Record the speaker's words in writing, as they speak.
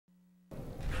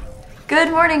Good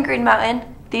morning, Green Mountain.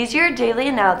 These are your daily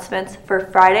announcements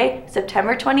for Friday,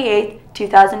 September 28th,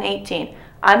 2018.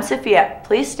 I'm Sophia.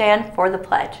 Please stand for the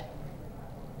pledge.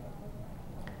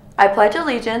 I pledge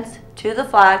allegiance to the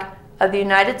flag of the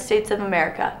United States of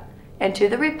America and to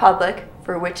the republic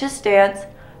for which it stands,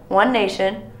 one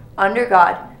nation, under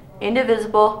God,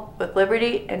 indivisible, with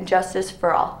liberty and justice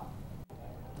for all.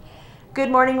 Good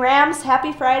morning, Rams.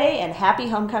 Happy Friday and happy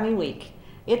homecoming week.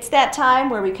 It's that time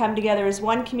where we come together as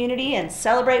one community and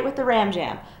celebrate with the Ram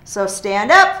Jam. So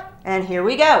stand up, and here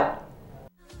we go.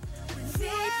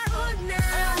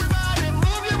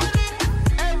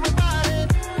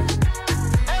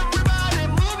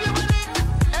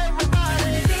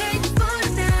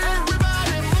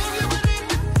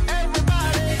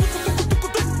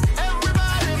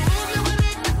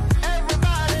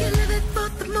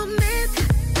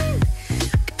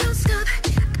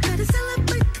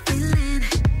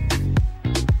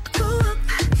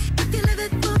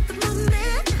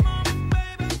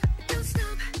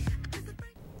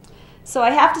 So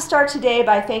I have to start today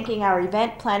by thanking our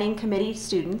event planning committee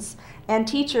students and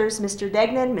teachers, Mr.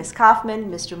 Degnan, Ms. Kaufman,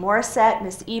 Mr. Morissette,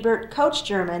 Ms. Ebert, Coach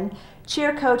German,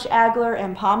 Cheer Coach Agler,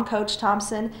 and Pom Coach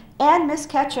Thompson, and Ms.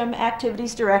 Ketchum,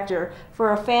 Activities Director,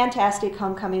 for a fantastic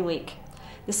homecoming week.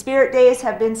 The Spirit Days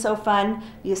have been so fun.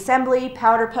 The assembly,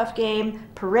 powder puff game,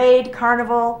 parade,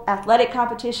 carnival, athletic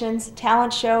competitions,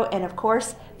 talent show, and of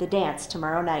course, the dance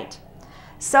tomorrow night.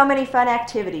 So many fun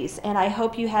activities, and I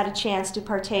hope you had a chance to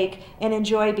partake and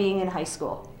enjoy being in high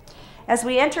school. As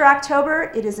we enter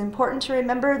October, it is important to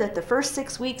remember that the first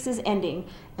 6 weeks is ending,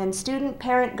 and student,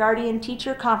 parent, guardian,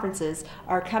 teacher conferences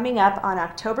are coming up on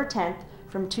October 10th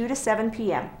from 2 to 7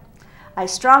 p.m. I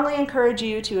strongly encourage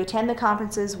you to attend the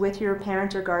conferences with your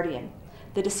parent or guardian.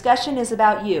 The discussion is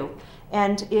about you,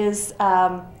 and and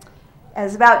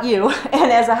as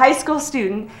a high school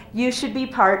student, you should be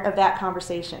part of that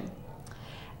conversation.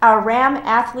 Our RAM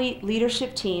Athlete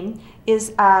Leadership Team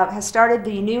has started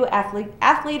the new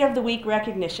Athlete of the Week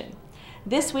recognition.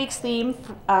 This week's theme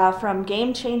from the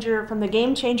Game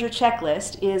Changer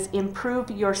checklist is Improve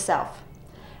Yourself.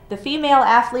 The female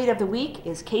athlete of the week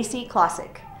is Casey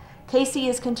Klosick. Casey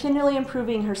is continually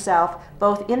improving herself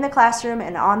both in the classroom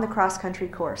and on the cross-country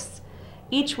course.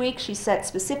 Each week she sets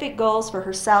specific goals for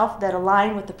herself that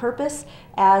align with the purpose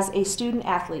as a student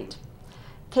athlete.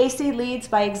 Casey leads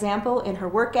by example in her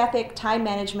work ethic, time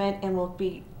management,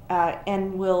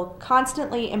 and will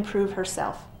constantly improve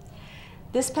herself.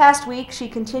 This past week, she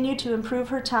continued to improve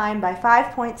her time by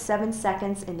 5.7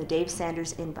 seconds in the Dave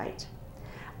Sanders invite.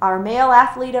 Our male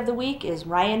athlete of the week is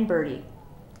Ryan Birdie.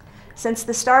 Since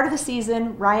the start of the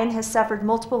season, Ryan has suffered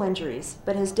multiple injuries,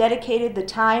 but has dedicated the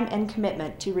time and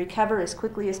commitment to recover as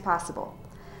quickly as possible.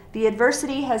 The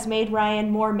adversity has made Ryan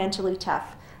more mentally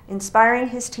tough, inspiring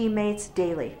his teammates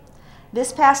daily.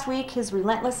 This past week, his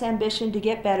relentless ambition to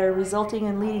get better resulting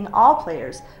in leading all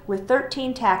players with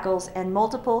 13 tackles and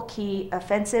multiple key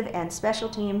offensive and special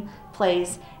team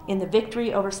plays in the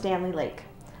victory over Stanley Lake.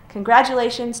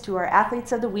 Congratulations to our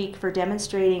Athletes of the Week for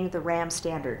demonstrating the RAM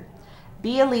standard.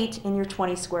 Be elite in your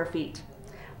 20 square feet.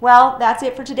 Well, that's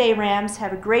it for today, Rams.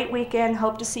 Have a great weekend.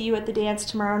 Hope to see you at the dance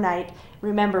tomorrow night.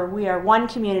 Remember, we are one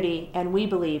community and we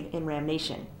believe in Ram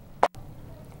Nation.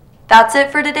 That's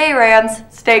it for today, Rams.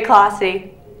 Stay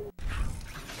classy.